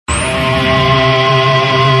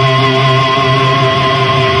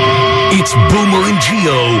It's Boomer and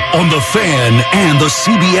Gio on The Fan and the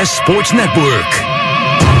CBS Sports Network.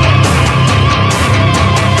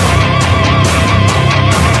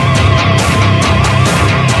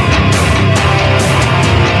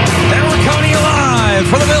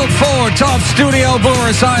 For the Built Ford Top Studio,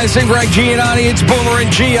 Boomer Esiason and Greg Giannotti. It's Boomer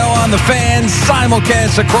and Gio on the Fan,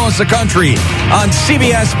 simulcast across the country on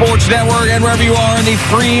CBS Sports Network and wherever you are in the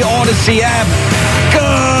free Odyssey app.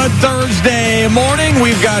 Good Thursday morning.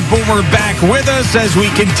 We've got Boomer back with us as we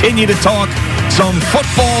continue to talk some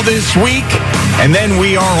football this week. And then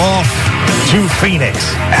we are off to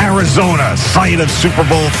Phoenix, Arizona, site of Super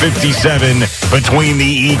Bowl 57 between the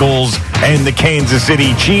Eagles and the Kansas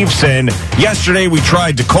City Chiefs. And yesterday we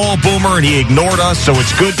tried to call Boomer and he ignored us, so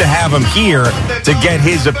it's good to have him here to get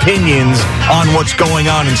his opinions on what's going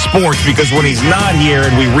on in sports, because when he's not here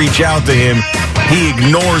and we reach out to him, he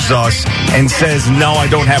ignores us and says, no, I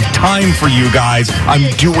don't have time for you guys.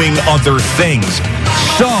 I'm doing other things.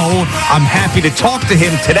 So I'm happy to talk to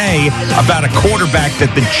him today about a quarterback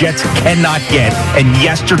that the Jets cannot get, and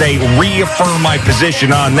yesterday reaffirm my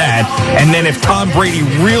position on that. And then if Tom Brady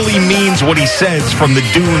really means what he says from the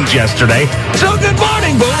dunes yesterday. So good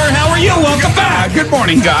morning, Boomer. How are you? Welcome back. Good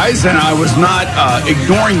morning, guys. And I was not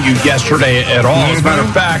ignoring you yesterday at all. As a matter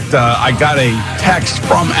of fact, I got a text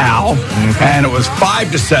from Al, and it was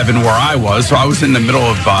 5 to 7 where I was. So I was in the middle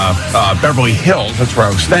of Beverly Hills. That's where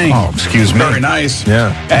I was staying. Oh, excuse me. Very nice. Yeah.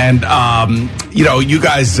 And, you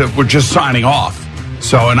guys were just signing off.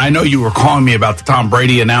 So, and I know you were calling me about the Tom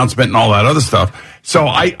Brady announcement and all that other stuff. So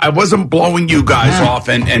I wasn't blowing you guys off,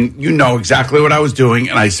 and you know exactly what I was doing.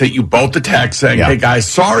 And I sent you both a text saying, hey, guys,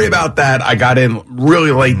 sorry about that. I got in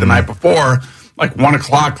really late the night before, like 1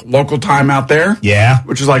 o'clock local time out there. Yeah.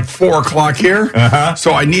 Which is like 4 o'clock here. Uh-huh.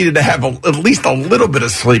 So I needed to have at least a little bit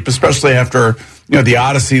of sleep, especially after, the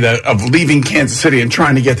odyssey of leaving Kansas City and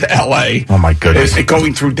trying to get to L.A. Oh, my goodness.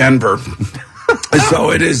 Going through Denver.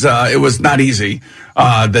 So it was not easy.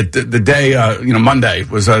 The day, Monday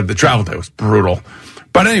was the travel day was brutal.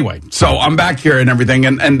 But anyway, so I'm back here and everything.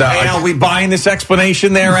 And hey, Al, we buying this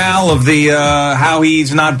explanation there, Al, of the how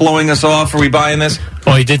he's not blowing us off? Are we buying this?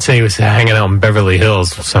 Well, he did say he was hanging out in Beverly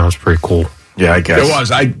Hills. Sounds pretty cool. Yeah, I guess. It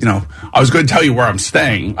was. I was going to tell you where I'm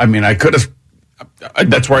staying. I mean, I could have.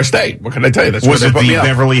 That's where I stayed. What can I tell you? That's was it the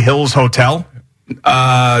Beverly Hills Hotel?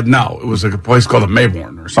 No, it was a place called the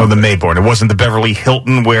Mayborn or something. Oh, the Mayborn. It wasn't the Beverly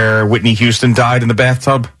Hilton where Whitney Houston died in the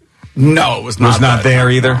bathtub? No, it was not. It was not there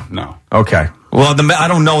either? No. Okay. Well, I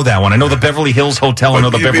don't know that one. I know the Beverly Hills Hotel. I know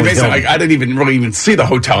the Beverly Hills. I didn't even see the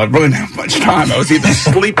hotel. I really didn't have much time. I was either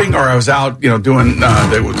sleeping or I was out, doing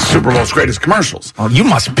the Super Bowl's greatest commercials. Oh, you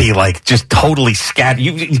must be just totally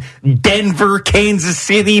scattered. Denver, Kansas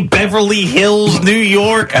City, Beverly Hills, New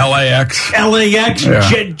York, LAX, yeah.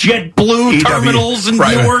 JetBlue terminals in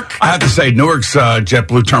Newark. I have to say, Newark's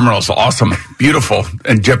JetBlue terminal is awesome, beautiful,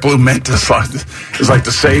 and JetBlue meant is like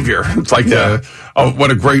the savior. It's like that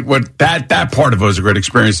part of it was a great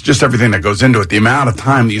experience. Just everything that goes into it, the amount of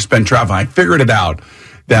time that you spend traveling. I figured it out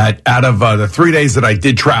that out of the 3 days that I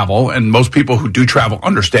did travel, and most people who do travel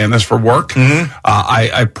understand this for work,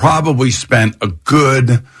 I probably spent a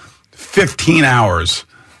good 15 hours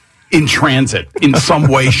in transit in some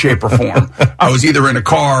way, shape, or form. I was either in a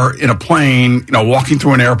car, in a plane, walking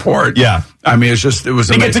through an airport. Yeah. I mean, it was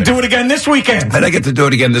amazing. You get to do it again this weekend. And I get to do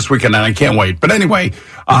it again this weekend, and I can't wait. But anyway,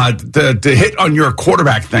 to hit on your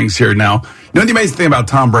quarterback things here now, the amazing thing about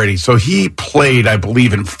Tom Brady, so he played, I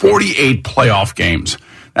believe, in 48 playoff games.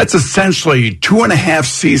 That's essentially 2.5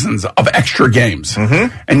 seasons of extra games.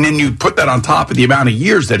 Mm-hmm. And then you put that on top of the amount of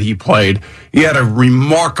years that he played. He had a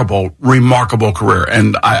remarkable, remarkable career.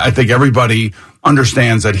 And I think everybody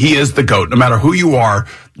understands that he is the GOAT. No matter who you are,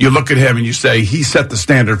 you look at him and you say he set the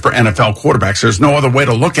standard for NFL quarterbacks. There's no other way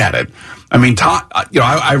to look at it. I mean, Tom,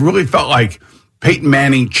 I really felt like Peyton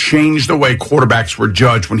Manning changed the way quarterbacks were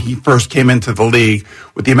judged when he first came into the league,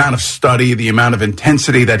 with the amount of study, the amount of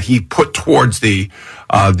intensity that he put towards the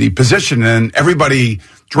position. And everybody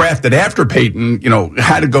drafted after Peyton,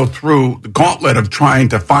 had to go through the gauntlet of trying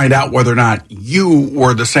to find out whether or not you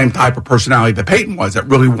were the same type of personality that Peyton was, that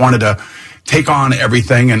really wanted to take on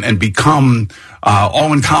everything and become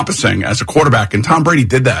all-encompassing as a quarterback. And Tom Brady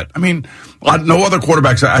did that. I mean, no other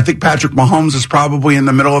quarterbacks. I think Patrick Mahomes is probably in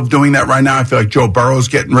the middle of doing that right now. I feel like Joe Burrow's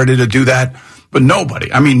getting ready to do that. But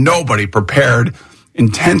nobody prepared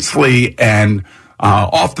intensely and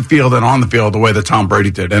off the field and on the field the way that Tom Brady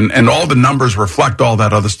did. And all the numbers reflect all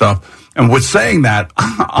that other stuff. And with saying that,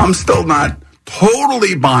 I'm still not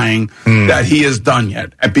totally buying that he is done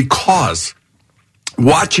yet. And because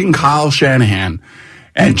watching Kyle Shanahan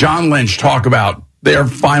and John Lynch talk about their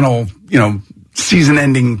final,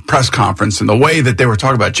 season-ending press conference and the way that they were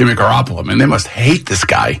talking about Jimmy Garoppolo. I mean, they must hate this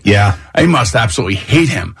guy. Yeah. They must absolutely hate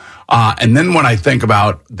him. And then when I think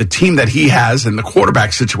about the team that he has and the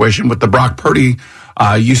quarterback situation with the Brock Purdy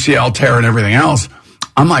UCL tear and everything else,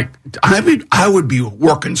 I'm like, I would be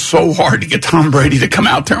working so hard to get Tom Brady to come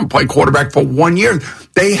out there and play quarterback for 1 year.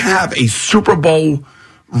 They have a Super Bowl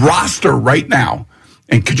roster right now.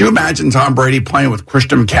 And could you imagine Tom Brady playing with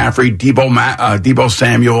Christian McCaffrey, Deebo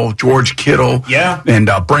Samuel, George Kittle, and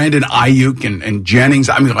Brandon Ayuk and Jennings?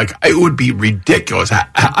 I mean, like, it would be ridiculous.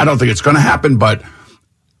 I don't think it's going to happen, but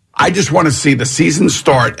I just want to see the season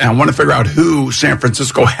start, and I want to figure out who San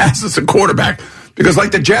Francisco has as a quarterback. Because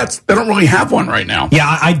like the Jets, they don't really have one right now.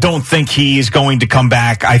 Yeah, I don't think he is going to come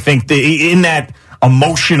back. I think in that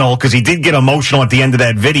emotional, because he did get emotional at the end of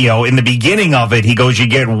that video. In the beginning of it, he goes, you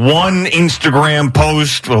get one Instagram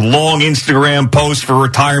post, a long Instagram post for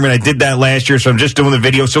retirement. I did that last year, so I'm just doing the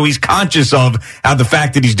video. So he's conscious of how the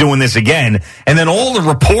fact that he's doing this again. And then all the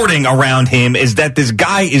reporting around him is that this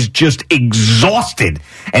guy is just exhausted.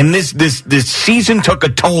 And this season took a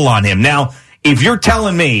toll on him. Now, if you're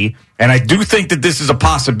telling me, and I do think that this is a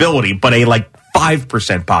possibility, but a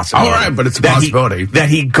 5% possibility. All right, but it's a possibility. That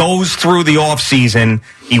he goes through the offseason,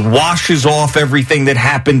 he washes off everything that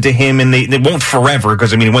happened to him, and they won't forever,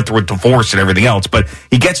 because, I mean, he went through a divorce and everything else, but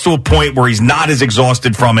he gets to a point where he's not as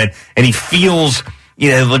exhausted from it, and he feels,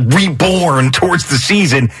 reborn towards the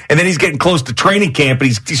season, and then he's getting close to training camp,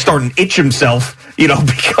 and he's starting to itch himself,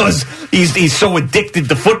 because he's so addicted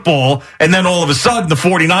to football, and then all of a sudden the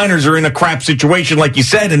 49ers are in a crap situation, like you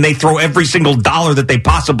said, and they throw every single dollar that they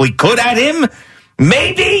possibly could at him.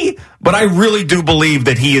 Maybe, but I really do believe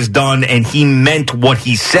that he is done, and he meant what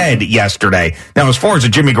he said yesterday. Now, as far as the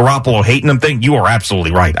Jimmy Garoppolo hating him thing, you are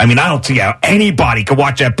absolutely right. I mean, I don't see how anybody could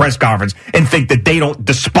watch that press conference and think that they don't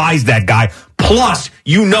despise that guy. Plus,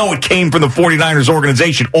 it came from the 49ers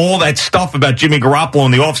organization, all that stuff about Jimmy Garoppolo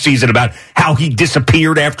in the offseason, about how he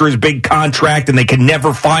disappeared after his big contract and they could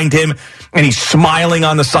never find him. And he's smiling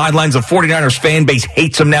on the sidelines. The 49ers fan base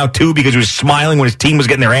hates him now, too, because he was smiling when his team was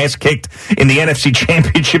getting their ass kicked in the NFC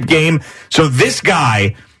Championship game. So this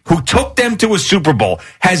guy, who took them to a Super Bowl,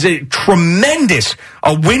 has a tremendous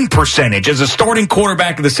win percentage as a starting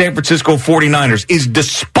quarterback of the San Francisco 49ers, is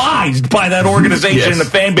despised by that organization and the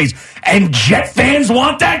fan base. And Jet fans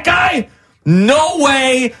want that guy? No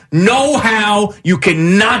way, no how. You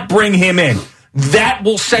cannot bring him in. That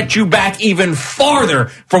will set you back even farther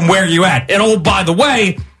from where you're at. And, oh, by the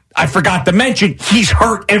way, I forgot to mention, he's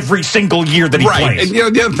hurt every single year that he plays.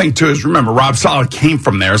 And the other thing, too, is remember, Rob Saleh came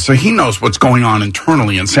from there, so he knows what's going on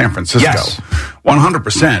internally in San Francisco. Yes.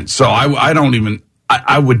 100%. So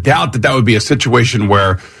I would doubt that would be a situation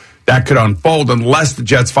where that could unfold unless the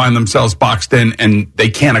Jets find themselves boxed in and they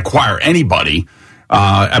can't acquire anybody.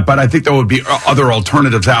 But I think there would be other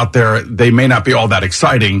alternatives out there. They may not be all that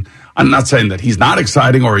exciting. I'm not saying that he's not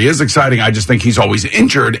exciting or he is exciting. I just think he's always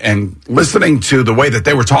injured, and listening to the way that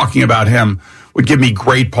they were talking about him would give me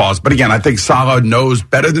great pause. But again, I think Saleh knows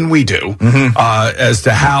better than we do as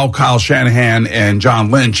to how Kyle Shanahan and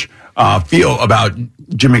John Lynch feel about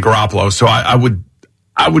Jimmy Garoppolo. So I would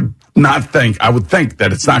think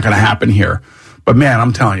that it's not going to happen here. But, man,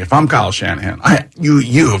 I'm telling you, if I'm Kyle Shanahan,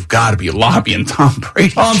 you have got to be lobbying Tom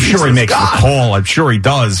Brady. I'm sure he makes the call. I'm sure he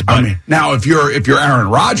does. But now, if you're Aaron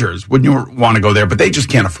Rodgers, wouldn't you want to go there? But they just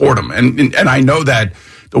can't afford him. And I know that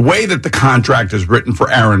the way that the contract is written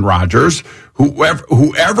for Aaron Rodgers,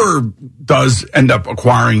 whoever does end up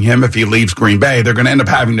acquiring him, if he leaves Green Bay, they're going to end up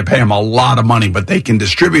having to pay him a lot of money. But they can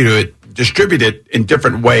distribute it in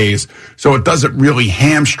different ways, so it doesn't really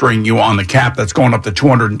hamstring you on the cap that's going up to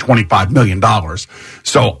 $225 million.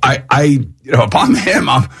 So if I'm him,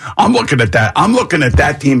 I'm looking at that. I'm looking at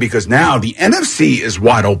that team because now the NFC is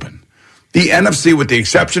wide open. The NFC, with the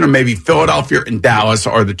exception of maybe Philadelphia and Dallas,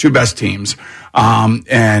 are the two best teams.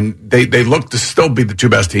 And they look to still be the two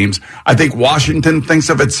best teams. I think Washington thinks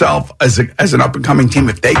of itself as an up-and-coming team.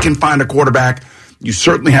 If they can find a quarterback, you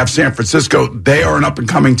certainly have San Francisco. They are an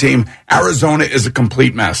up-and-coming team. Arizona is a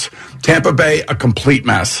complete mess. Tampa Bay, a complete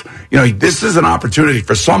mess. This is an opportunity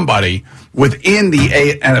for somebody within the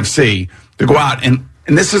NFC to go out. And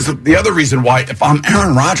this is the other reason why, if I'm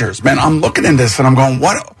Aaron Rodgers, man, I'm looking at this and I'm going,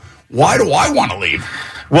 why do I want to leave?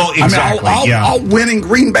 Well, exactly. I'll win in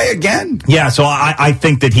Green Bay again. Yeah, so I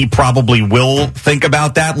think that he probably will think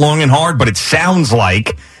about that long and hard, but it sounds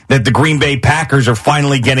like that the Green Bay Packers are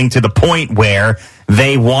finally getting to the point where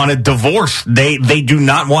they want a divorce. They do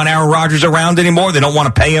not want Aaron Rodgers around anymore. They don't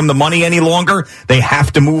want to pay him the money any longer. They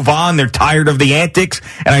have to move on. They're tired of the antics.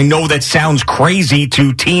 And I know that sounds crazy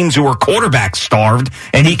to teams who are quarterback starved,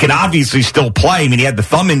 and he can obviously still play. I mean, he had the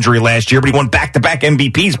thumb injury last year, but he won back-to-back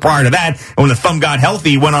MVPs prior to that. And when the thumb got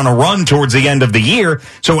healthy, he went on a run towards the end of the year.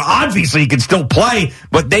 So obviously he can still play,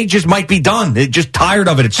 but they just might be done. They're just tired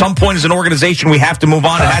of it. At some point as an organization, we have to move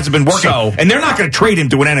on. It hasn't been working. And they're not going to trade him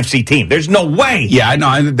to an NFC team. There's no way. Yeah, I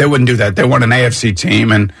know. They wouldn't do that. They want an AFC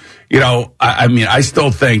team. And, I mean, I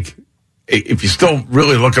still think if you still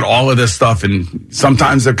really look at all of this stuff, and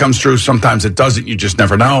sometimes it comes true, sometimes it doesn't, you just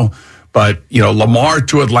never know. But, Lamar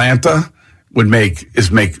to Atlanta would make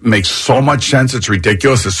so much sense. It's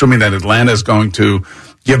ridiculous, assuming that Atlanta is going to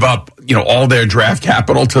give up, all their draft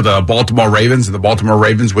capital to the Baltimore Ravens, and the Baltimore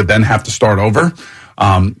Ravens would then have to start over.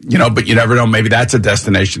 But you never know. Maybe that's a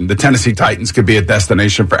destination. The Tennessee Titans could be a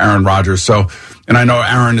destination for Aaron Rodgers. So, and I know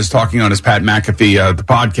Aaron is talking on his Pat McAfee, the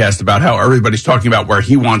podcast, about how everybody's talking about where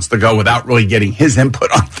he wants to go without really getting his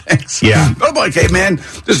input on things. Yeah. I'm like, hey man,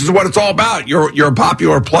 this is what it's all about. You're a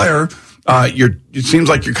popular player. It seems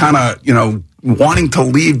like you're kind of, wanting to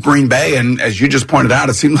leave Green Bay. And as you just pointed out,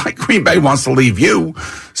 it seems like Green Bay wants to leave you.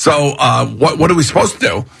 So, what are we supposed to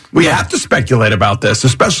do? We have to speculate about this,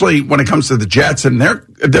 especially when it comes to the Jets and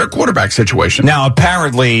their quarterback situation. Now,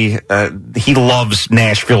 apparently, he loves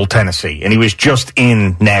Nashville, Tennessee, and he was just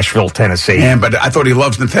in Nashville, Tennessee. Yeah, but I thought he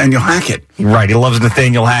loves Nathaniel Hackett. Right, he loves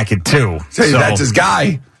Nathaniel Hackett, too. So that's his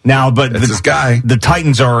guy. Now, but this guy. The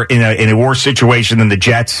Titans are in a worse situation than the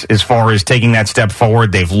Jets as far as taking that step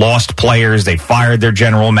forward. They've lost players. They fired their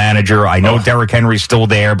general manager. I know Derrick Henry's still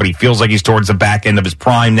there, but he feels like he's towards the back end of his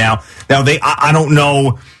prime now. Now, I don't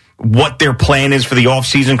know what their plan is for the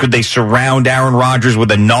offseason. Could they surround Aaron Rodgers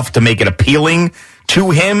with enough to make it appealing to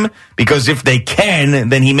him? Because if they can,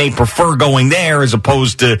 then he may prefer going there as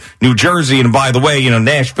opposed to New Jersey. And by the way,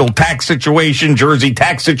 Nashville tax situation, Jersey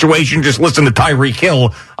tax situation, just listen to Tyreek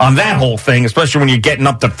Hill on that whole thing, especially when you're getting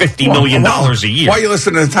up to $50 million a year. Why are you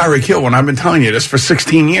listening to Tyreek Hill when I've been telling you this for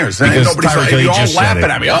 16 years? Because Tyreek Hill just laughing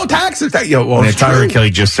at me. Oh, taxes. Tyreek Hill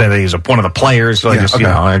just said that he's one of the players. So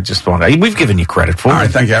I just want to, we've given you credit for it. All right,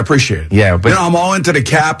 thank you. I appreciate it. Yeah, but I'm all into the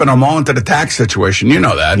cap and I'm all into the tax situation. You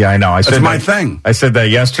know that. Yeah, I know. That's my thing. I said that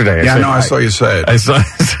yesterday. I saw you say it. I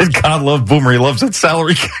said, God love Boomer. He loves that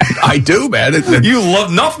salary cap. I do, man. You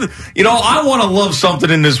love nothing. I want to love something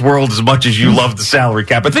in this world as much as you love the salary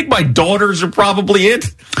cap. I think my daughters are probably it.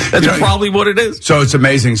 That's probably what it is. So it's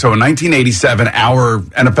amazing. So in 1987, our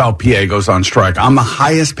NFLPA goes on strike. I'm the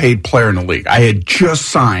highest paid player in the league. I had just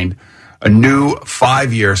signed a new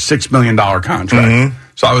 5-year, $6 million contract. Mm-hmm.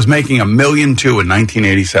 So I was making $1.2 million in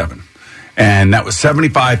 1987. And that was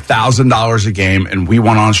 $75,000 a game, and we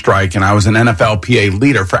went on strike, and I was an NFLPA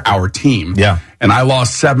leader for our team. Yeah. And I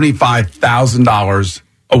lost $75,000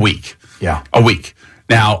 a week. Yeah. A week.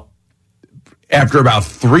 Now, after about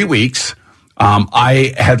 3 weeks,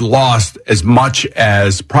 I had lost as much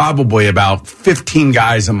as probably about 15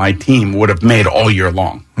 guys on my team would have made all year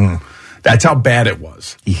long. Mm. That's how bad it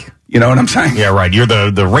was. You know what I'm saying? Yeah, right. You're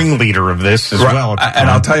the ringleader of this as well. And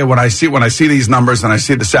I'll tell you, when I see these numbers and I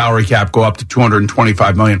see the salary cap go up to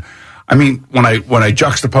 $225 million, I mean, when I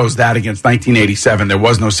juxtapose that against 1987, there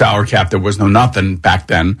was no salary cap, there was no nothing back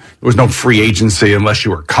then. There was no free agency unless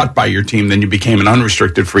you were cut by your team. Then you became an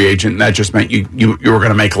unrestricted free agent, and that just meant you were going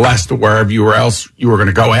to make less to wherever you were going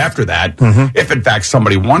to go after that, if in fact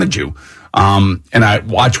somebody wanted you. And I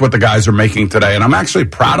watch what the guys are making today, and I'm actually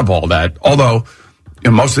proud of all that. Although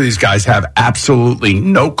most of these guys have absolutely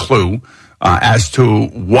no clue as to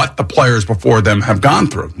what the players before them have gone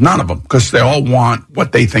through. None of them, because they all want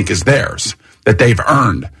what they think is theirs, that they've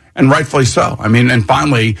earned, and rightfully so. I mean, and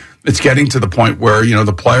finally, it's getting to the point where,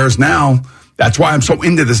 the players now, that's why I'm so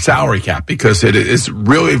into the salary cap, because it is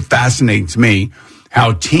really fascinating to me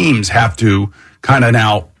how teams have to kind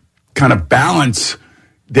of balance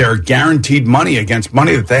their guaranteed money against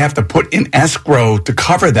money that they have to put in escrow to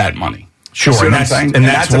cover that money. Sure, and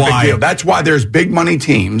that's a big deal. That's why there's big money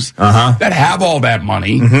teams that have all that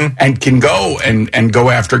money and can go and go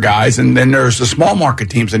after guys. And then there's the small market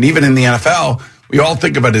teams. And even in the NFL, we all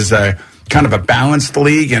think of it as a kind of a balanced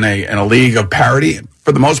league and a league of parity.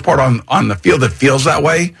 For the most part, on the field, it feels that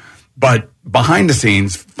way. But behind the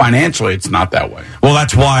scenes, financially, it's not that way. Well,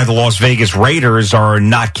 that's why the Las Vegas Raiders are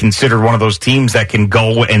not considered one of those teams that can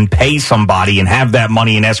go and pay somebody and have that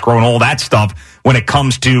money in escrow and all that stuff when it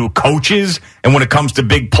comes to coaches and when it comes to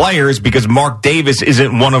big players, because Mark Davis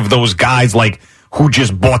isn't one of those guys like who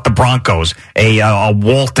just bought the Broncos, a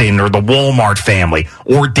Walton or the Walmart family,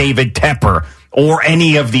 or David Tepper, or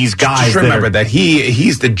any of these guys. Just remember that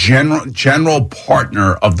he's the general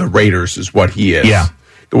partner of the Raiders is what he is. Yeah.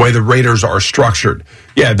 The way the Raiders are structured.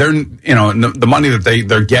 Yeah, they're, the money that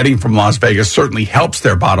they're getting from Las Vegas certainly helps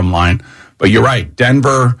their bottom line. But you're right,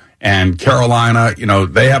 Denver and Carolina,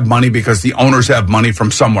 they have money because the owners have money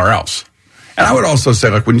from somewhere else. And I would also say,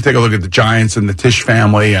 like, when you take a look at the Giants and the Tisch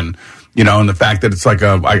family and, and the fact that it's like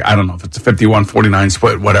I don't know if it's a 51-49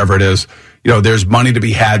 split, whatever it is, there's money to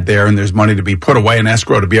be had there and there's money to be put away in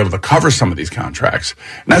escrow to be able to cover some of these contracts.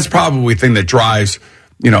 And that's probably the thing that drives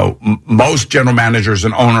most general managers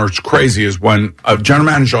and owners crazy is when a general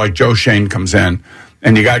manager like Joe Schoen comes in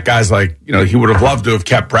and you got guys like, he would have loved to have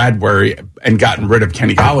kept Bradbury and gotten rid of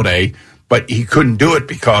Kenny Golladay, but he couldn't do it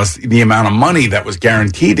because the amount of money that was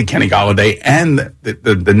guaranteed to Kenny Golladay and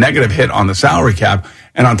the negative hit on the salary cap.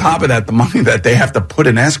 And on top of that, the money that they have to put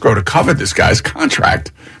in escrow to cover this guy's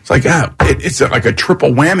contract. It's like, it's like a triple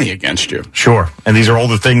whammy against you. Sure. And these are all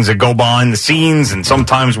the things that go behind the scenes, and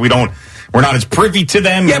sometimes we're not as privy to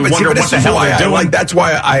them. Yeah, we but wonder what the hell they're doing. That's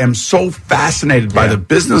why I am so fascinated by the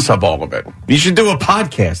business of all of it. You should do a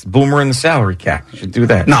podcast, Boomer and the Salary Cap. You should do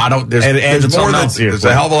that. No, I don't. There's a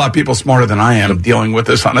hell of a lot of people smarter than I am dealing with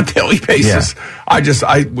this on a daily basis.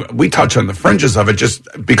 Yeah. We touch on the fringes of it just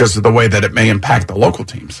because of the way that it may impact the local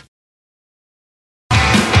teams.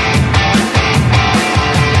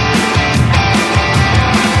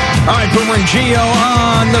 All right, Boomer and Gio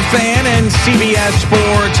on the Fan and CBS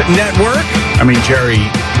Sports Network. I mean, Jerry,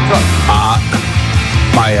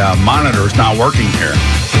 my monitor is not working here.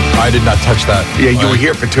 I did not touch that. Yeah, you were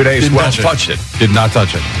here for 2 days. Did not touch it. Did not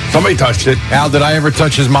touch it. Somebody touched it. Al, did I ever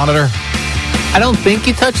touch his monitor? I don't think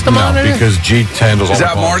you touched the monitor. No, because G handles all Is the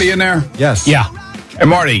that calls. Marty in there? Yes. Yeah. Hey,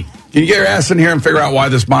 Marty, can you get your ass in here and figure out why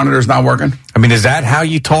this monitor is not working? I mean, is that how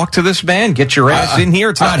you talk to this man? Get your ass in here.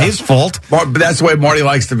 It's not his fault. But that's the way Marty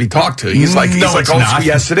likes to be talked to. He's like, it's oh, not.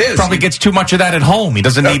 Yes, it is. Probably gets too much of that at home. He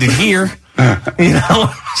doesn't need it here. You know what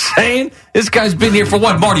I'm saying? This guy's been here for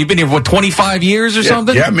what, Marty? You've been here for what, 25 years or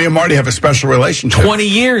something? Yeah, me and Marty have a special relationship. 20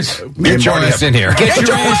 years. Get your ass in here. Get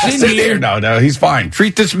your ass in here. No, he's fine.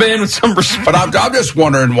 Treat this man with some respect. But I'm just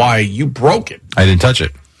wondering why you broke it. I didn't touch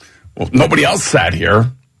it. Well, nobody else sat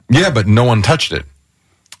here. Yeah, but no one touched it.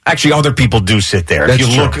 Actually, other people do sit there. That's if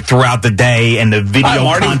you look true. throughout the day and the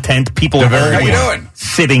video content, people are How you doing?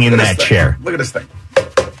 sitting in that chair. Look at this thing.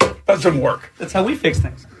 Doesn't work. That's how we fix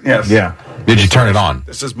things. Yes. Yeah. Did you turn it on?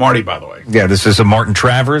 This is Marty, by the way. Yeah, this is a Martin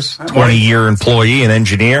Travers, 20-year employee and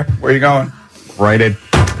engineer. Where are you going? Right at...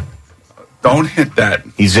 Don't hit that.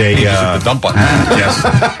 He's a the dump button. Yes.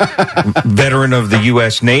 veteran of the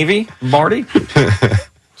U.S. Navy, Marty.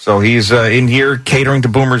 So he's in here catering to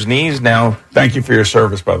Boomer's needs. Now, Thank you for your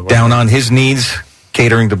service, by the way. down on his knees,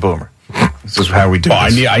 catering to Boomer. This is how we do Well,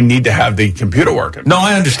 this. I need to have the computer working. No,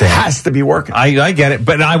 I understand. It has to be working. I get it,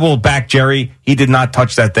 but I will back Jerry. He did not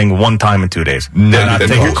touch that thing one time in 2 days. Did not then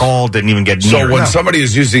take a who's- call, didn't even get near So when it. somebody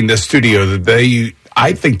is using this studio,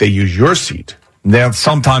 I think they use your seat. They're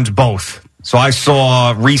sometimes both. So I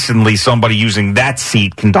saw recently somebody using that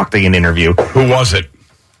seat conducting an interview. Who was it?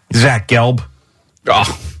 Zach Gelb.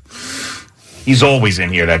 Oh, He's always in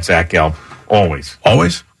here, that Zach Gelb. Always.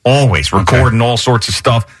 always? Always. Recording all sorts of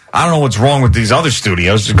stuff. I don't know what's wrong with these other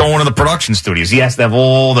studios. Just go into the production studios. He has to have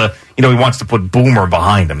all the, he wants to put Boomer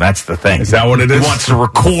behind him. That's the thing. Is that what it is? He wants to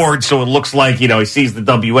record so it looks like, he sees the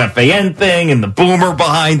WFAN thing and the Boomer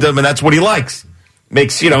behind him, and that's what he likes.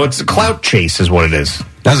 Makes, it's a clout chase is what it is.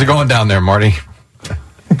 How's it going down there, Marty?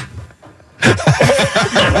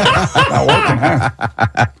 Not working, huh?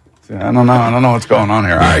 I don't know what's going on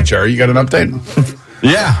here. All right, Jerry, you got an update?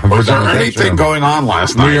 Yeah. Was there anything going on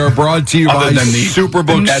last night? We are brought to you by Other than the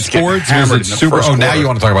Superbook Nets getting Sports. hammered Visit in the Super. first Oh, now quarter. you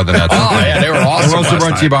want to talk about the Nets? Oh, yeah, they were awesome We're also last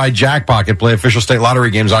brought to you night. by Jackpocket. Play official state lottery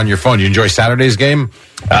games on your phone. You enjoy Saturday's game?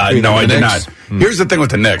 No, I did Knicks? not. Here's the thing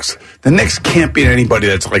with the Knicks. The Knicks can't beat anybody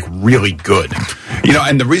that's like really good.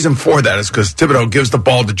 And the reason for that is because Thibodeau gives the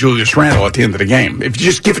ball to Julius Randle at the end of the game. If you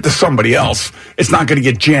just give it to somebody else, it's not going to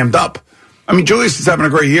get jammed up. I mean, Julius is having a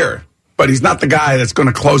great year, but he's not the guy that's going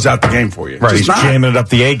to close out the game for you. Right, he's not. jamming it up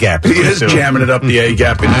the A-gap. He is jamming it up the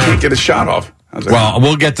A-gap, and he can't get a shot off. How's that Well,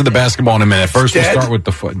 we'll get to the basketball in a minute. First, we'll Dead? start with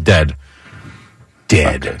the foot. Dead.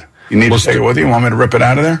 dead? You need We'll to take it with you? You want me to rip it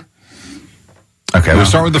out of there? Okay, we'll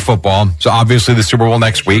start with the football. So obviously the Super Bowl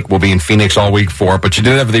next week. We'll be in Phoenix all week for it. But you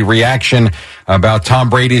did have the reaction about Tom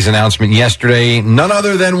Brady's announcement yesterday. None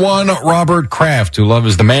other than one Robert Kraft, who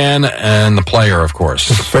loves the man and the player, of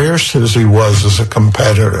course. As fierce as he was as a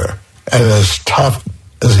competitor and as tough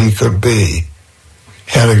as he could be,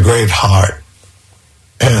 he had a great heart.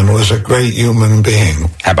 and was a great human being.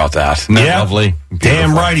 How about that? Isn't that Yeah. lovely?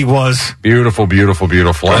 Damn right he was. Beautiful, beautiful,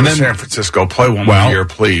 beautiful. Go And to then San Francisco, play one more year,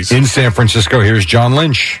 please. in San Francisco, here's John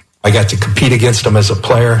Lynch. I got to compete against him as a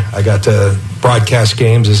player. I got to broadcast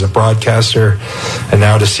games as a broadcaster, and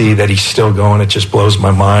now to see that he's still going, it just blows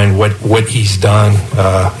my mind. What he's done,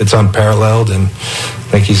 it's unparalleled, and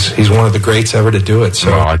I think he's one of the greats ever to do it.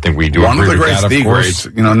 So Well, I think we do One of agree the with greats, that, the of course.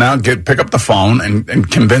 greats. Now pick up the phone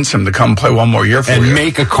and convince him to come play one more year for And you.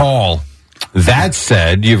 make a call. That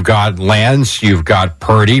said, you've got Lance, you've got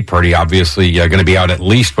Purdy. Purdy obviously going to be out at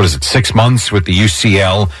least, 6 months with the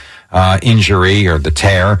UCL injury or the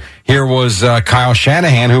tear. Here was Kyle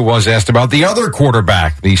Shanahan, who was asked about the other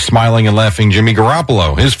quarterback, the smiling and laughing Jimmy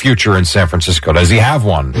Garoppolo, his future in San Francisco. Does he have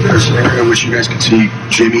one? Is there a scenario in which you guys can see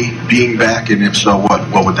Jimmy being back, and if so,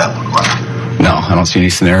 what would that look like? No, I don't see any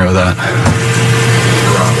scenario of that.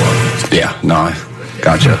 Yeah, no, I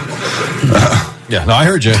gotcha. Yeah, no, I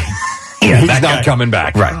heard you. He's not coming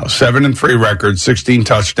back. Right. 7-3 record, 16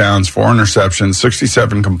 touchdowns, 4 interceptions,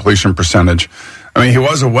 67 completion percentage. I mean, he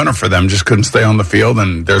was a winner for them, just couldn't stay on the field,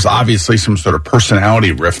 and there's obviously some sort of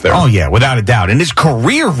personality rift there. Oh, yeah, without a doubt. And his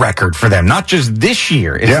career record for them, not just this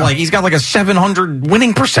year, it's like he's got like a 700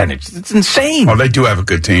 winning percentage. It's insane. Well, they do have a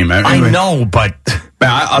good team. I know, but... Man,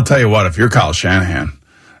 I'll tell you what, if you're Kyle Shanahan,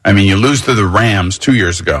 I mean, you lose to the Rams 2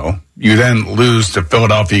 years ago. You then lose to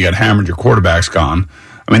Philadelphia. You got hammered. Your quarterback's gone.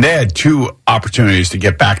 I mean, they had 2 opportunities to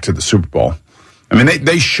get back to the Super Bowl. I mean,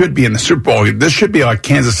 they should be in the Super Bowl. This should be like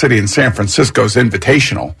Kansas City and San Francisco's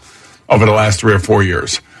invitational over the last 3 or 4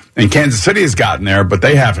 years. And Kansas City has gotten there, but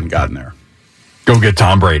they haven't gotten there. Go get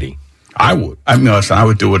Tom Brady. I would. I mean, listen, I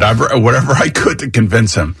would do whatever I could to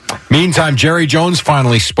convince him. Meantime, Jerry Jones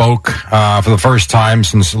finally spoke for the first time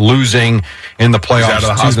since losing in the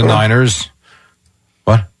playoffs to the Niners.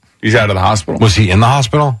 What? He's out of the hospital. Was he in the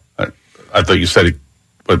hospital? I thought you said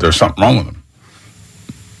but there's something wrong with him.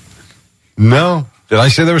 No. Did I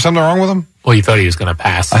say there was something wrong with him? Well, you thought he was going to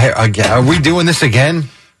pass. Are we doing this again?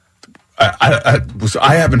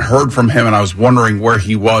 I haven't heard from him, and I was wondering where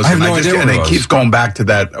he was. I have no idea where he it was. keeps going back to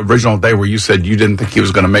that original day where you said you didn't think he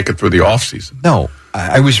was going to make it through the offseason. No.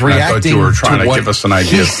 I was I thought reacting you were trying to what give us an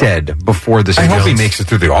idea. he said before this. I hope he makes it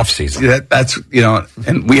through the offseason. That's,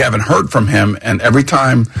 and we haven't heard from him, and every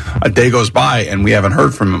time a day goes by and we haven't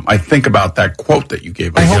heard from him, I think about that quote that you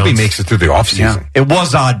gave us. I hope he makes it through the offseason. It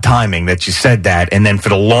was odd timing that you said that, and then for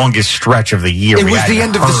the longest stretch of the year, It we was the hadn't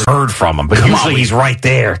end of the heard from him. But usually he's right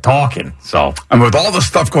there talking. So, And with all the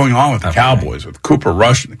stuff going on with the Cowboys, with Cooper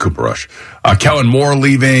Rush, Kellen Moore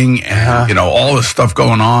leaving, and all this stuff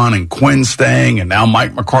going on, and Quinn staying, and now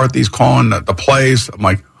Mike McCarthy's calling the plays. I'm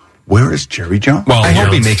like, where is Jerry Jones? Well, I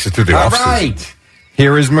hope he makes it through the offseason. Right.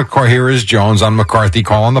 Here is Jones on McCarthy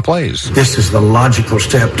calling the plays. This is the logical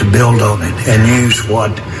step to build on it and use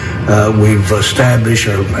what we've established,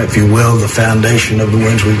 or if you will, the foundation of the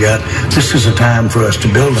wins we've got. This is a time for us to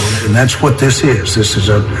build on it, and that's what this is. This is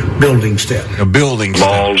a building step. A building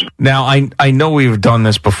step. now I know we've done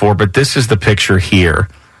this before, but this is the picture here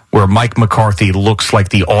where Mike McCarthy looks like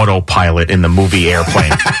the autopilot in the movie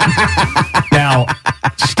Airplane. Now,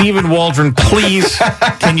 Stephen Waldron, please,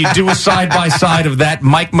 can you do a side-by-side of that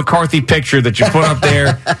Mike McCarthy picture that you put up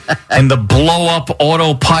there and the blow-up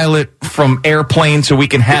autopilot from Airplane so we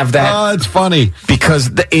can have that? Oh, it's funny.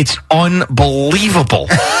 Because it's unbelievable,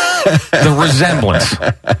 the resemblance.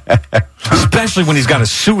 Especially when he's got a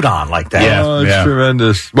suit on like that. Oh, it's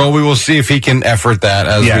tremendous. Well, we will see if he can effort that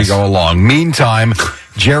as we go along. Meantime,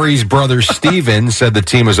 Jerry's brother Steven said the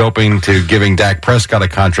team is open to giving Dak Prescott a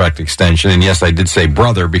contract extension. And yes, I did say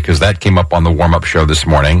brother because that came up on the warm-up show this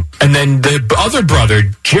morning. And then the other brother,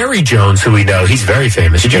 Jerry Jones, who we know, he's very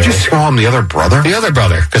famous. Did you just call him the other brother? The other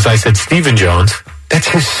brother, because I said Stephen Jones. That's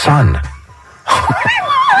his son.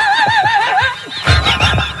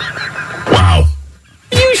 Wow.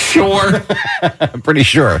 You sure? I'm pretty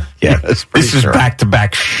sure. Yeah. Yes, This is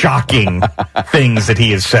back-to-back shocking things that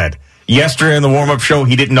he has said. Yesterday in the warm-up show,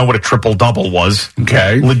 he didn't know what a triple-double was.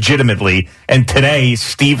 Okay. Legitimately. And today,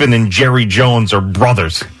 Stephen and Jerry Jones are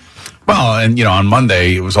brothers. Well, and, on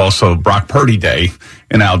Monday, it was also Brock Purdy Day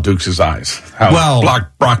in Al Dukes' eyes. How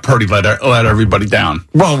Brock Purdy let everybody down.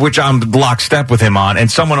 Well, which I'm lockstep with him on.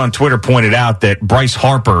 And someone on Twitter pointed out that Bryce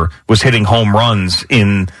Harper was hitting home runs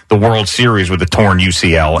in the World Series with a torn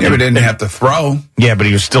UCL. Yeah, but didn't have to throw. Yeah, but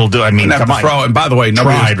he was still doing, Didn't have to throw. And by the way,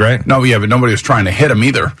 nobody right? No, yeah, but nobody was trying to hit him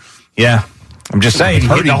either. Yeah. I'm just saying.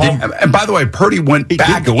 And by the way, Purdy went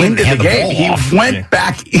back into the game. He went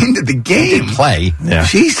back into the game. Play. Yeah.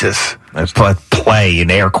 Jesus. That's play in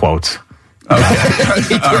air quotes.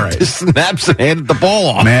 Okay. All right. Snaps and handed the ball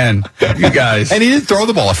off. Man, you guys. And he did throw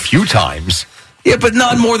the ball a few times. Yeah, but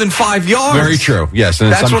not more than 5 yards. Very true. Yes, and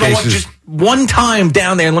in That's some what I want. cases, Just one time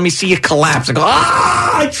down there and let me see you collapse and go,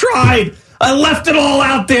 I tried. I left it all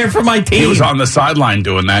out there for my team. He was on the sideline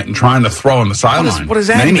doing that and trying to throw on the sideline. What does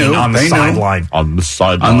that mean, on the sideline? On the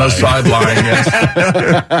sideline. On the sideline,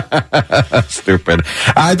 yes. Stupid.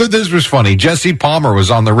 I thought this was funny. Jesse Palmer was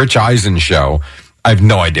on the Rich Eisen show. I have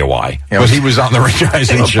no idea why, but he was on the Rich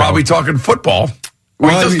Eisen show. Probably talking football.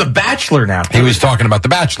 Well, he does The Bachelor now. He was talking about The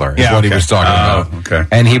Bachelor. Is what he was talking about. Okay.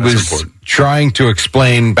 And he was trying to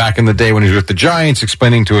explain back in the day when he was with the Giants,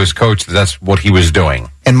 explaining to his coach that that's what he was doing.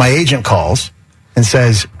 And my agent calls and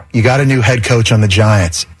says, you got a new head coach on the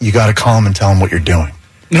Giants. You got to call him and tell him what you're doing.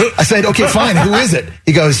 I said, okay, fine. Who is it?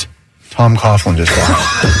 He goes, Tom Coughlin just got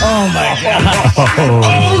Oh, my God.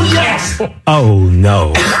 Oh, yes. Oh,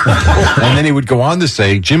 no. And then he would go on to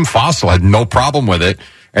say Jim Fossil had no problem with it.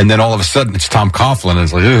 And then all of a sudden, it's Tom Coughlin. And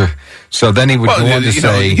it's like, ugh. So then he would go on to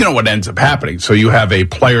say... You know what ends up happening. So you have a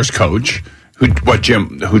player's coach, who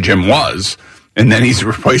Jim was, and then he's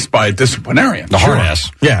replaced by a disciplinarian. The hard ass.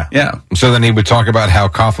 Yeah. So then he would talk about how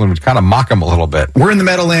Coughlin would kind of mock him a little bit. We're in the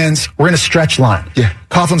Meadowlands. We're in a stretch line. Yeah.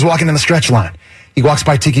 Coughlin's walking in the stretch line. He walks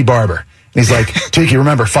by Tiki Barber. And he's like, Tiki,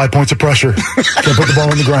 remember, 5 points of pressure. Can't put the ball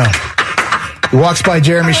on the ground. He walks by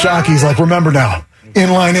Jeremy Shockey. He's like, remember now. In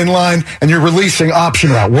line, and you're releasing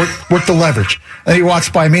option route. Work the leverage. And he walks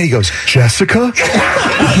by me and he goes, Jessica? No,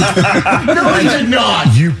 he did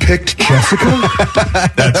not. You picked Jessica?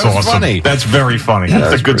 That's awesome. Funny. That's very funny.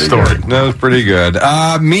 That's a good story. That was pretty good.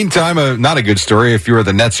 Meantime, not a good story if you were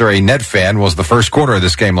the Nets or a Net fan, was the first quarter of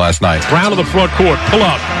this game last night. Round of the front court. Pull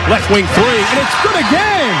up. Left wing three. And it's good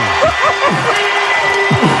again.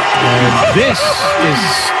 And this is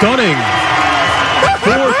stunning.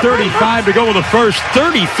 4:35 to go in the first,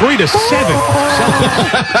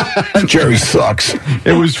 33-7. Jerry sucks.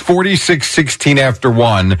 It was 46-16 after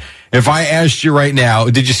one. If I asked you right now,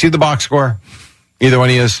 did you see the box score? Either one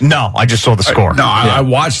of you? No, I just saw the score. I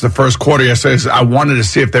watched the first quarter yesterday. I wanted to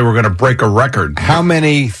see if they were going to break a record. How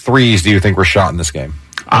many threes do you think were shot in this game?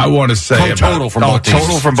 I want to say total from both teams.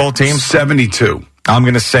 Total from both teams? 72. I'm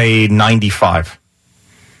going to say 95.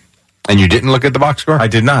 And you didn't look at the box score? I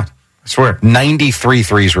did not. I swear. 93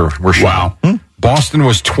 threes were shot. Wow. Boston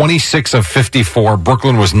was 26 of 54.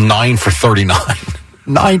 Brooklyn was 9 for 39.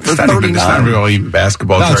 9 for 39. It's not really even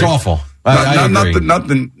basketball. No, it's awful. I agree.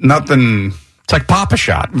 Nothing. It's like Papa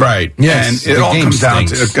shot. Right. Yes. And it all comes down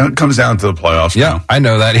to the playoffs. Yeah, now. I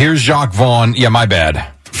know that. Here's Jacques Vaughn. Yeah, my bad.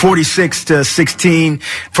 46-16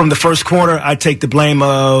 from the first quarter. I take the blame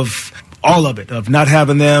of all of it, of not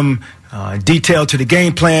having them detailed to the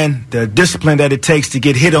game plan, the discipline that it takes to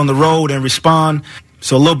get hit on the road and respond.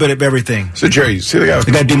 So a little bit of everything. So, Jerry, you see the guy with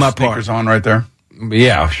the do my sneakers on right there?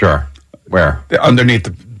 Yeah, sure. Where? Underneath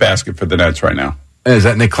the basket for the Nets right now. Is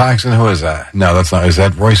that Nick Claxton? Who is that? No, that's not. Is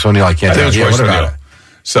that Royce O'Neal? I can't tell. Yeah, What about it?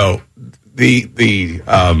 So the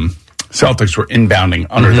Celtics were inbounding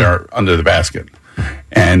under the basket,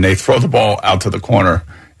 and they throw the ball out to the corner,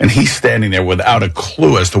 and he's standing there without a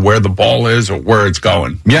clue as to where the ball is or where it's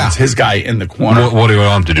going. Yeah. It's his guy in the corner. What do you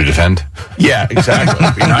want him to do, defend? Yeah, exactly.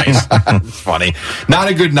 It'd be nice. Funny. Not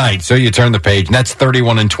a good night, so you turn the page. Nets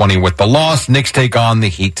 31-20 with the loss. Knicks take on the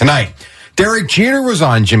Heat tonight. Derek Jeter was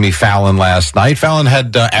on Jimmy Fallon last night. Fallon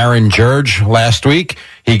had Aaron Judge last week.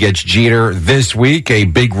 He gets Jeter this week. A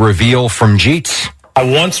big reveal from Jeets. I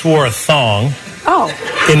once wore a thong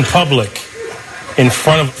in public in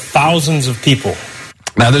front of thousands of people.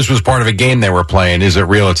 Now, this was part of a game they were playing. Is it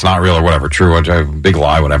real? It's not real or whatever. True, big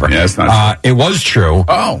lie, whatever. Yeah, it's not true. It was true.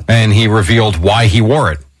 Oh. And he revealed why he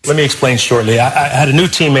wore it. Let me explain shortly. I had a new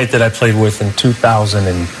teammate that I played with in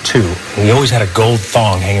 2002. And he always had a gold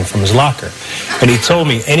thong hanging from his locker. And he told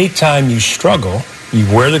me, anytime you struggle, you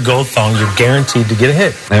wear the gold thong, you're guaranteed to get a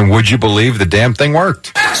hit. And would you believe the damn thing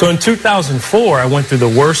worked? So in 2004, I went through the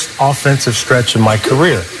worst offensive stretch of my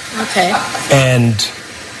career. Okay. And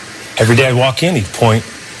every day I'd walk in, he'd point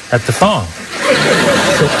at the thong.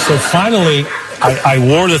 So finally, I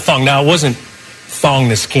wore the thong. Now, it wasn't thong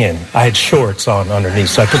the skin. I had shorts on underneath,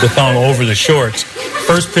 so I put the thong over the shorts.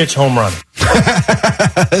 First pitch, home run.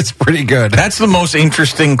 That's pretty good. That's the most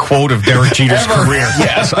interesting quote of Derek Jeter's career.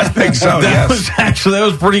 Yes, I think so. That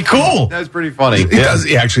was pretty cool. That's pretty funny.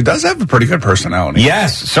 He actually does have a pretty good personality.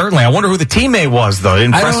 Yes, certainly. I wonder who the teammate was, though.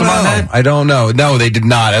 Didn't press him on that? I don't know. No, they did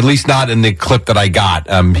not. At least not in the clip that I got.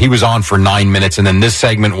 He was on for 9 minutes, and then this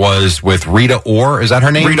segment was with Rita Ora. Is that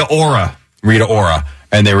her name? Rita Ora.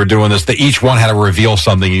 And they were doing this. Each one had to reveal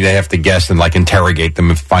something. They have to guess and interrogate them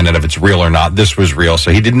and find out if it's real or not. This was real.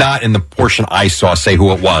 So he did not, in the portion I saw, say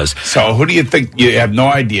who it was. So who do you think? You have no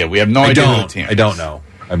idea. We have no idea who the team is. I don't know.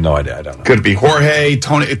 I have no idea. I don't know. Could it be Jorge,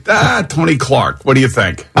 Tony Clark? What do you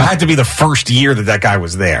think? It had to be the first year that guy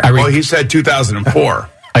was there. Well, he said 2004.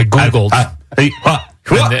 I Googled.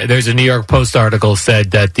 And there's a New York Post article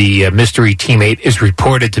said that the mystery teammate is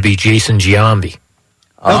reported to be Jason Giambi.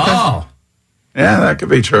 Oh. Yeah, that could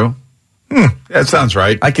be true. That sounds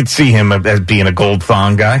right. I could see him as being a gold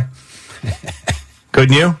thong guy.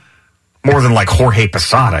 Couldn't you? More than like Jorge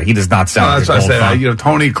Posada. He does not sound like a gold that's what I thong. said.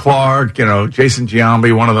 Tony Clark, Jason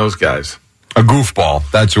Giambi, one of those guys. A goofball.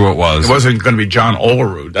 That's who it was. It wasn't going to be John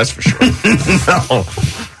Olerud, that's for sure. No.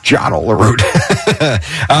 John Olerud.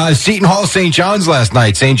 Seton Hall, St. John's last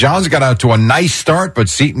night. St. John's got out to a nice start, but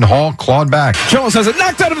Seton Hall clawed back. Jones has it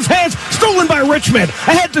knocked out of his hands, stolen by Richmond.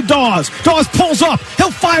 Ahead to Dawes. Dawes pulls up.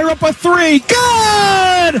 He'll fire up a three.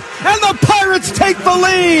 Good! And the Pirates take the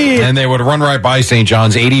lead. And they would run right by St.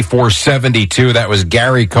 John's 84-72. That was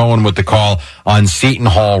Gary Cohen with the call on Seton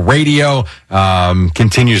Hall radio.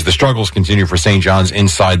 The struggles continue for St. John's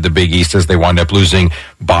inside the Big East as they wind up losing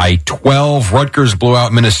by 12. Rutgers blew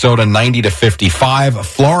out Minnesota 90-55.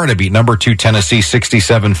 Florida beat number 2 Tennessee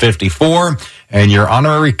 67-54. And your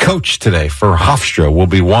honorary coach today for Hofstra will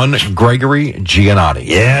be one Gregory Giannotti.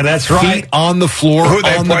 Yeah, that's right. Feet on the floor, Who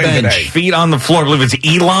they on the playing bench. today? Feet on the floor. I believe it's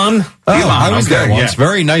Elon. I was there once. Yeah.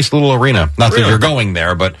 Very nice little arena. Not that you're going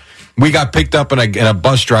there, but we got picked up in a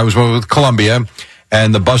bus drive. I was with Columbia,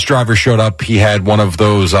 and the bus driver showed up. He had one of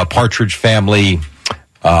those Partridge Family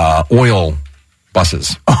oil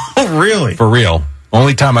buses. Oh, really? For real.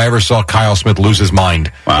 Only time I ever saw Kyle Smith lose his mind.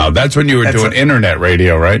 Wow, that's when you were doing internet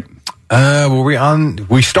radio, right?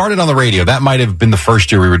 We started on the radio. That might have been the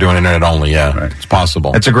first year we were doing internet only. Yeah, right. It's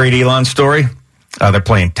possible. That's a great Elon story. They're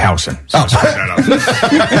playing Towson.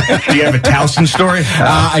 Do you have a Towson story?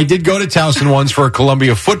 I did go to Towson once for a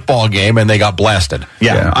Columbia football game, and they got blasted.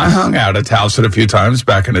 Yeah, I hung out at Towson a few times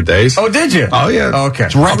back in the days. Oh, did you? Oh, yeah. Okay.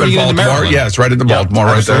 It's right Up when in you get into Baltimore. Maryland. Yeah, it's right into Baltimore,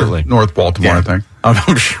 right absolutely. there. North Baltimore, I think.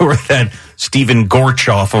 I'm sure that Stephen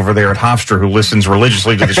Gorchoff over there at Hofstra, who listens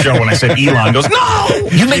religiously to the show when I said Elon, goes, no!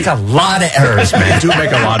 You make a lot of errors, man. I do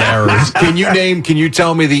make a lot of errors. Can you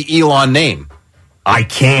tell me the Elon name? I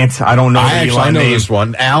can't. I don't know the Elon I know name. this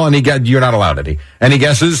one. Al, you're not allowed any. Any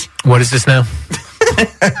guesses? What is this now?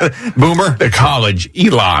 Boomer? The college,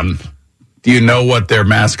 Elon. Do you know what their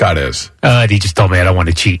mascot is? He just told me I don't want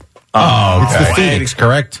to cheat. Oh, okay. It's the Phoenix,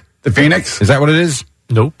 correct? The Phoenix? Is that what it is?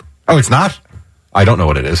 Nope. Oh, it's not? I don't know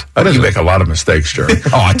what it is. What is You it? make a lot of mistakes, Jerry.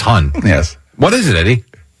 Oh, a ton. Yes. What is it, Eddie?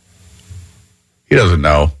 He doesn't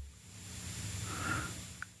know.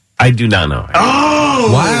 I do not know.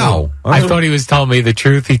 Oh! Wow. I thought he was telling me the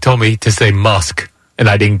truth. He told me to say Musk, and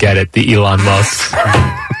I didn't get it. The Elon Musk.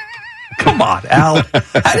 Come on, Al.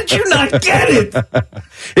 How did you not get it?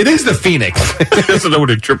 It is the Phoenix. He doesn't know what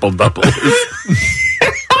a triple-double is.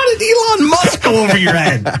 How did Elon Musk go over your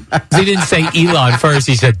head? He didn't say Elon first.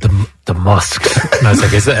 He said the Musk. And I was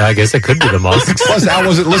like, I guess it could be the Musk. Plus, Al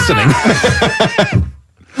wasn't listening.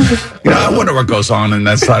 I wonder what goes on in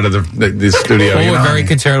that side of the studio. Well, we're very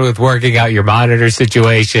concerned with working out your monitor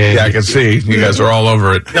situation. Yeah, I can see. You guys are all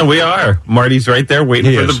over it. No, we are. Marty's right there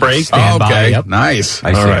waiting for the break. Stand by, okay, yep. nice.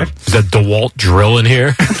 I see. All right. Is that DeWalt drill in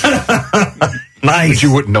here? Nice. But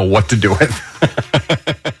you wouldn't know what to do with.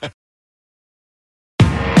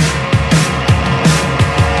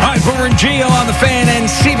 Boomer and Gio on the Fan and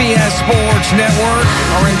CBS Sports Network.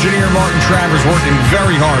 Our engineer, Martin Travers, working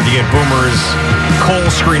very hard to get Boomer's call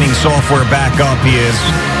screening software back up. He's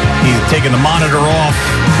taking the monitor off.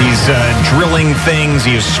 He's drilling things.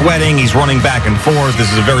 He is sweating. He's running back and forth.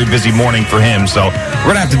 This is a very busy morning for him, so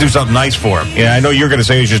we're going to have to do something nice for him. Yeah, I know you're going to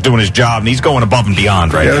say he's just doing his job, and he's going above and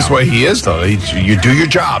beyond right now. That's the way he is, though. You do your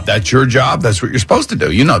job. That's your job. That's what you're supposed to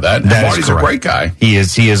do. You know that. Marty's a great guy. He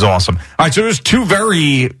is awesome. All right, so there's two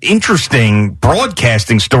very interesting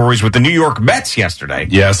broadcasting stories with the New York Mets yesterday.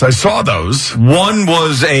 Yes, I saw those. One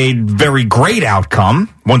was a very great outcome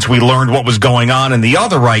once we learned what was going on, and the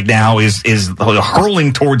other right now is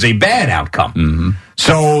hurling towards a bad outcome. Mm-hmm.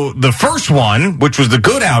 So the first one, which was the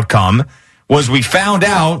good outcome, was we found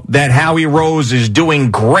out that Howie Rose is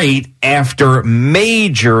doing great after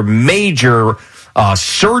major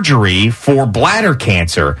surgery for bladder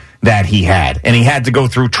cancer that he had. And he had to go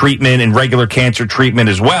through treatment and regular cancer treatment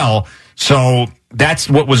as well. So that's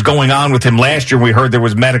what was going on with him last year. We heard there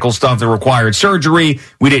was medical stuff that required surgery.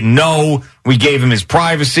 We didn't know. We gave him his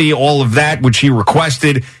privacy, all of that, which he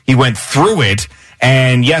requested. He went through it.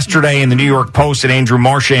 And yesterday in the New York Post, an Andrew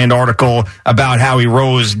Marchand article about Howie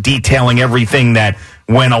Rose detailing everything that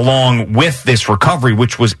went along with this recovery,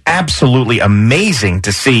 which was absolutely amazing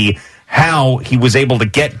to see how he was able to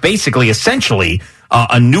get basically, essentially,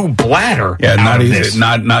 a new bladder. Yeah, out not of easy. this.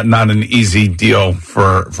 Not an easy deal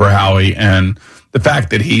for Howie, and the fact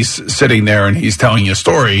that he's sitting there and he's telling you a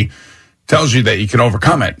story tells you that you can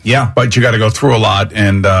overcome it. Yeah, but you got to go through a lot.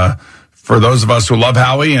 And for those of us who love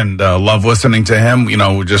Howie and love listening to him,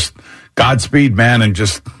 just Godspeed, man, and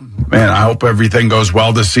just. Man, I hope everything goes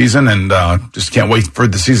well this season, and just can't wait for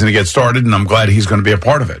the season to get started, and I'm glad he's going to be a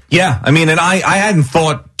part of it. Yeah, I mean, and I hadn't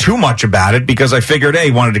thought too much about it because I figured,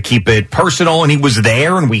 he wanted to keep it personal, and he was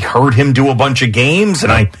there, and we heard him do a bunch of games,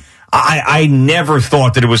 and I never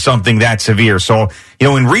thought that it was something that severe. So,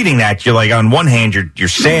 in reading that, you're like, on one hand, you're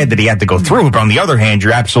sad that he had to go through it, but on the other hand,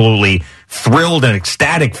 you're absolutely thrilled and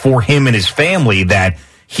ecstatic for him and his family that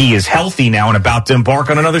he is healthy now and about to embark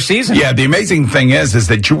on another season. Yeah, the amazing thing is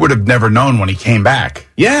that you would have never known when he came back.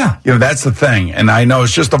 Yeah. That's the thing. And I know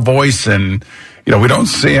it's just a voice and, we don't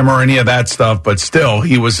see him or any of that stuff, but still,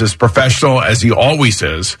 he was as professional as he always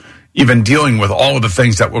is, even dealing with all of the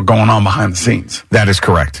things that were going on behind the scenes. That is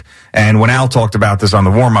correct. And when Al talked about this on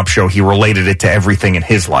the warm-up show, he related it to everything in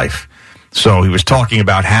his life. So he was talking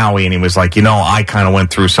about Howie, and he was like, I kind of went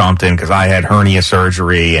through something because I had hernia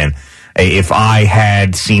surgery, and if I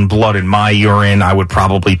had seen blood in my urine, I would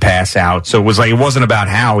probably pass out. So it was like, it wasn't about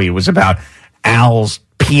Howie. It was about Al's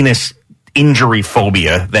penis injury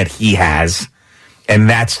phobia that he has. And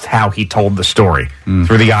that's how he told the story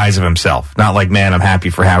through the eyes of himself. Not like, man, I'm happy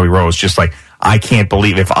for Howie Rose. Just like, I can't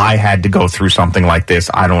believe if I had to go through something like this,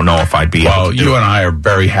 I don't know if I'd be able to do you it. and I are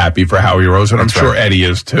very happy for Howie Rose, and I'm sure Eddie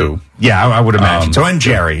is too. Yeah, I would imagine. So, and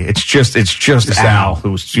Jerry. It's just Al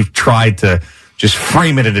who tried to just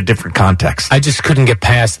frame it in a different context. I just couldn't get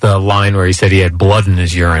past the line where he said he had blood in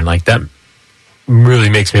his urine. Like, that really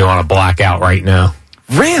makes me want to black out right now.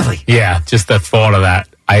 Really? Yeah, just the thought of that.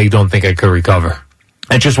 I don't think I could recover.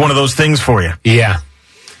 It's just one of those things for you. Yeah.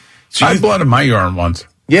 So I had blood in my urine once.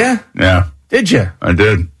 Yeah? Yeah. Did you? I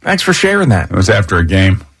did. Thanks for sharing that. It was after a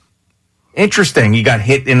game. Interesting. You got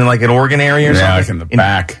hit in like an organ area or something? Yeah, like in the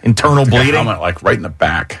back. Internal bleeding? Helmet, like right in the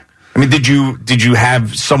back. I mean, did you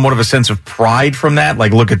have somewhat of a sense of pride from that?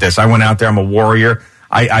 Like, look at this. I went out there. I'm a warrior.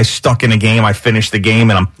 I stuck in a game. I finished the game,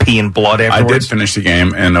 and I'm peeing blood afterwards. I did finish the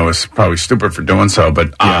game, and I was probably stupid for doing so.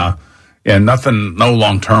 But nothing, no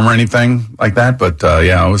long term or anything like that. But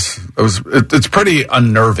it's pretty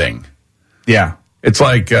unnerving. Yeah, it's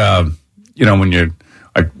like when you're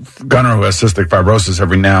like Gunnar, who has cystic fibrosis,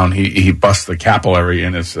 every now and he busts the capillary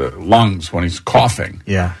in his lungs when he's coughing.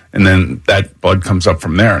 Yeah, and then that blood comes up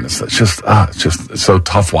from there, and it's so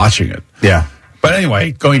tough watching it. Yeah. But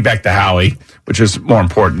anyway, going back to Howie, which is more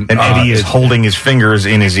important. And Eddie is holding his fingers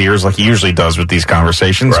in his ears like he usually does with these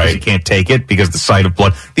conversations because he can't take it because the sight of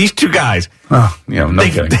blood. These two guys, kidding.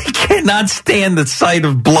 They cannot stand the sight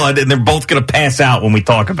of blood, and they're both going to pass out when we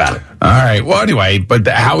talk about it. All right. Well, anyway, but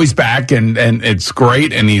Howie's back, and it's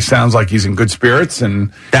great, and he sounds like he's in good spirits,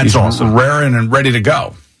 and that's awesome. Raring and ready to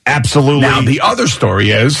go. Absolutely. Now, the other story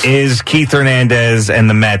is Keith Hernandez and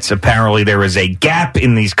the Mets. Apparently, there is a gap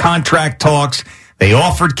in these contract talks. They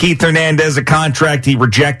offered Keith Hernandez a contract. He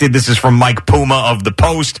rejected. This is from Mike Puma of The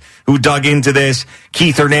Post, who dug into this.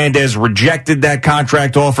 Keith Hernandez rejected that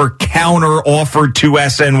contract offer, counter-offered to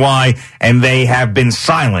SNY, and they have been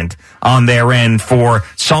silent on their end for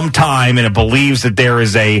some time, and it believes that there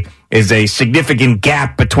is a significant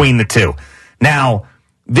gap between the two. Now,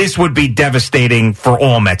 this would be devastating for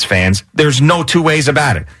all Mets fans. There's no two ways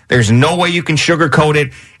about it. There's no way you can sugarcoat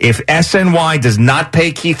it. If SNY does not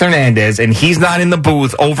pay Keith Hernandez and he's not in the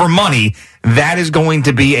booth over money, that is going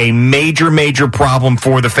to be a major, major problem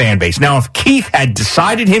for the fan base. Now, if Keith had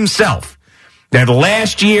decided himself that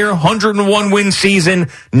last year, 101 win season,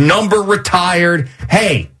 number retired,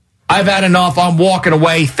 hey, I've had enough. I'm walking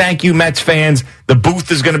away. Thank you, Mets fans. The booth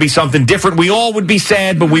is going to be something different. We all would be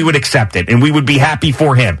sad, but we would accept it, and we would be happy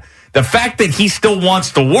for him. The fact that he still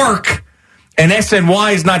wants to work and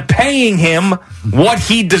SNY is not paying him what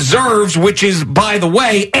he deserves, which is, by the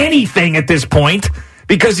way, anything at this point,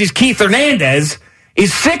 because he's Keith Hernandez,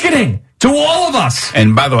 is sickening to all of us.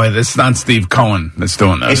 And by the way, this is not Steve Cohen that's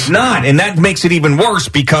doing this. It's not, and that makes it even worse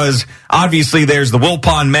because obviously there's the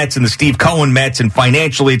Wilpon Mets and the Steve Cohen Mets, and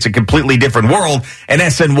financially it's a completely different world, and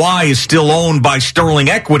SNY is still owned by Sterling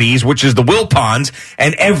Equities, which is the Wilpons,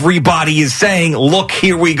 and everybody is saying, look,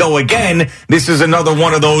 here we go again. This is another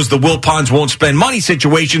one of those the Wilpons won't spend money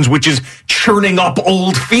situations, which is churning up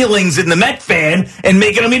old feelings in the Met fan and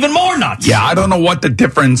making them even more nuts. Yeah, I don't know what the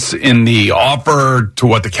difference in the offer to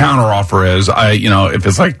what the counter offer is. If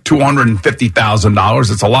it's like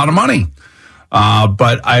 $250,000, it's a lot of money.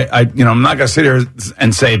 But I'm not going to sit here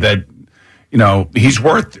and say that, he's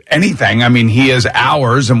worth anything. I mean, he is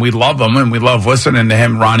ours, and we love him, and we love listening to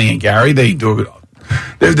him, Ronnie and Gary. They're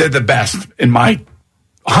the best, in my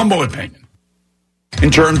humble opinion. In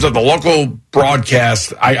terms of the local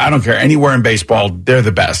broadcast, I don't care, anywhere in baseball, they're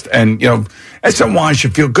the best. And, SNY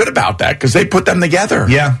should feel good about that because they put them together.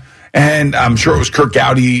 Yeah. And I'm sure it was Kirk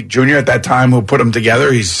Gowdy Jr. at that time who put them together.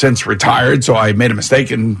 He's since retired, so I made a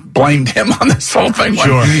mistake and blamed him on this whole thing.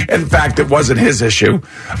 Sure. In fact, it wasn't his issue.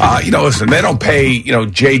 Listen, they don't pay,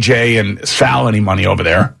 JJ and Sal any money over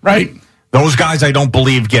there, right? Those guys, I don't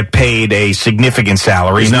believe, get paid a significant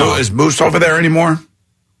salary. Is Moose over there anymore?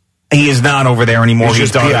 He is not over there anymore.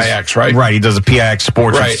 He's just PIX, right? Right, he does a PIX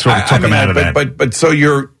Sports. Right. Sort of took him out of that. But so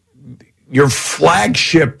your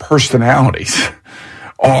flagship personalities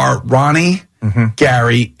are Ronnie,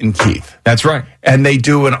 Gary, and Keith. That's right. And they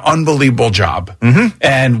do an unbelievable job. Mm-hmm.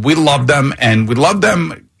 And we love them, and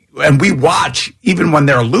we watch even when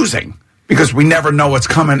they're losing because we never know what's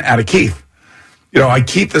coming out of Keith.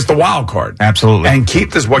 Keith is the wild card. Absolutely. And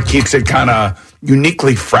Keith is what keeps it kind of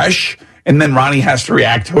uniquely fresh. And then Ronnie has to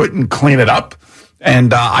react to it and clean it up.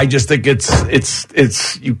 And I just think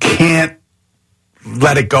it's you can't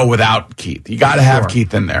let it go without Keith. You got to have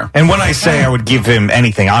Keith in there. And when I say I would give him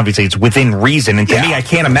anything, obviously it's within reason. And to me, I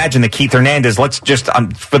can't imagine that Keith Hernandez, let's just,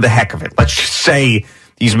 for the heck of it, let's just say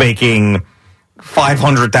he's making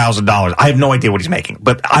 $500,000. I have no idea what he's making,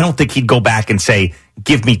 but I don't think he'd go back and say,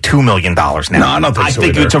 give me $2 million now. No, I don't think so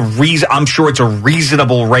either. I'm sure it's a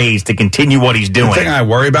reasonable raise to continue what he's doing. The thing I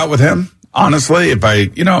worry about with him, honestly,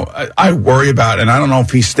 I worry about, and I don't know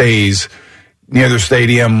if he stays near the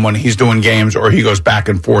stadium when he's doing games or he goes back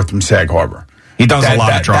and forth from Sag Harbor. He does a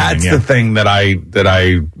lot of driving. That's the thing that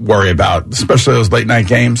I worry about, especially those late night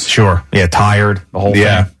games. Sure. Yeah, tired, the whole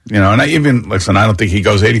thing. And I don't think he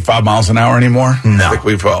goes 85 miles an hour anymore. No. I think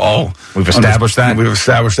we've established that. We've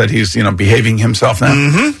established that he's, behaving himself now.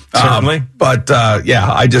 Mm-hmm. Certainly.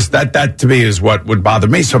 I just, that to me is what would bother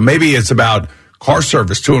me. So maybe it's about car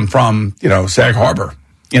service to and from, Sag Harbor.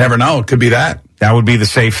 You never know. It could be that. That would be the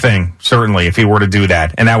safe thing, certainly, if he were to do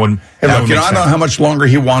that. And that would. Hey, look, I don't know how much longer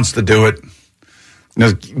he wants to do it.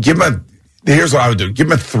 Give him here's what I would do. Give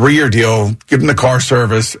him a 3-year deal, give him the car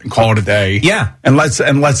service, and call it a day. Yeah. And let's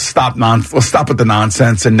stop with the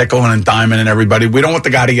nonsense and nickel and diamond and everybody. We don't want the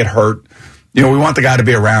guy to get hurt. We want the guy to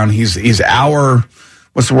be around. He's our,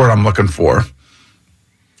 what's the word I'm looking for?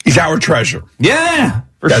 He's our treasure. Yeah.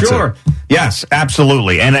 That's sure. It. Yes,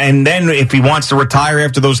 absolutely. And then if he wants to retire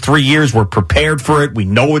after those 3 years, we're prepared for it. We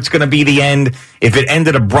know it's going to be the end. If it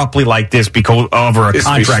ended abruptly like this because over a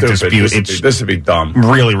contract dispute, this would be dumb.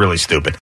 Really, really stupid.